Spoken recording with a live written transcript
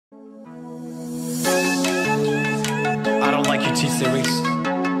T-Series.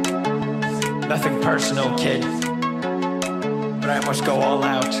 Nothing personal, kid, but I must go all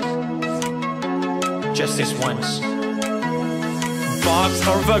out. Just this once. Bob's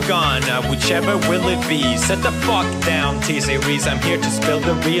or Vagana, whichever will it be. Set the fuck down, T-Series, I'm here to spill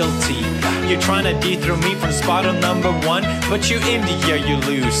the real tea. You're trying to dethrone me from spot on number one, but you in the air you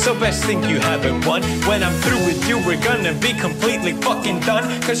lose, so best think you haven't won. When I'm through with you, we're gonna be completely fucking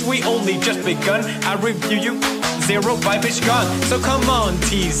done, cause we only just begun. I review you, 0 vibe is gone. So come on,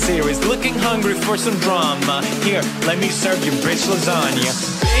 T-Series, looking hungry for some drama. Here, let me serve you bitch lasagna.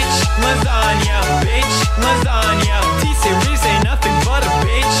 Bitch lasagna, bitch lasagna. T-Series ain't nothing but a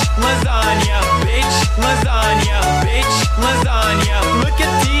bitch lasagna. Bitch lasagna, bitch lasagna. Look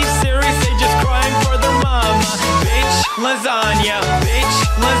at T-Series, they just crying for their mama. Bitch lasagna, bitch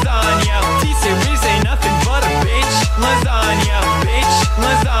lasagna. T-Series ain't nothing but a bitch lasagna. Bitch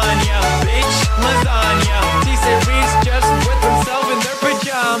lasagna, bitch lasagna. T-Series just put themselves in their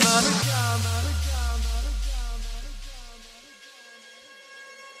pajamas.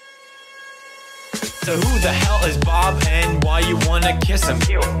 So who the hell is Bob and why you wanna kiss him?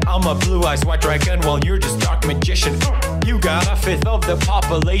 I'm a blue-eyed white dragon while you're just dark magician. You got a fifth of the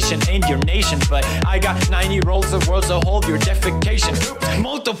population in your nation, but I got 90 rolls of world, so hold your defecation.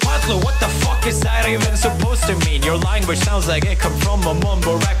 Molto patlo, what the fuck is that even supposed to mean? Your language sounds like it come from a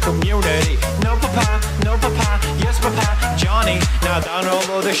mumble rap community. No papa, yes papa, Johnny. Now down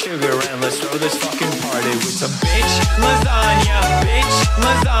all the sugar and let's throw this fucking party with some bitch lasagna, bitch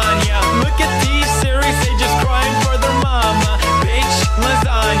lasagna. Look at these series, they just crying for their mama. Bitch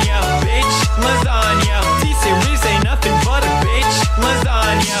lasagna, bitch lasagna. T-Series ain't nothing but a bitch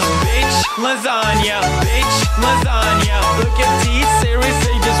lasagna. Bitch lasagna, bitch lasagna. Look at T-Series,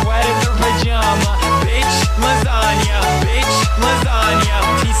 they just wet in their pajama. Bitch lasagna, bitch lasagna.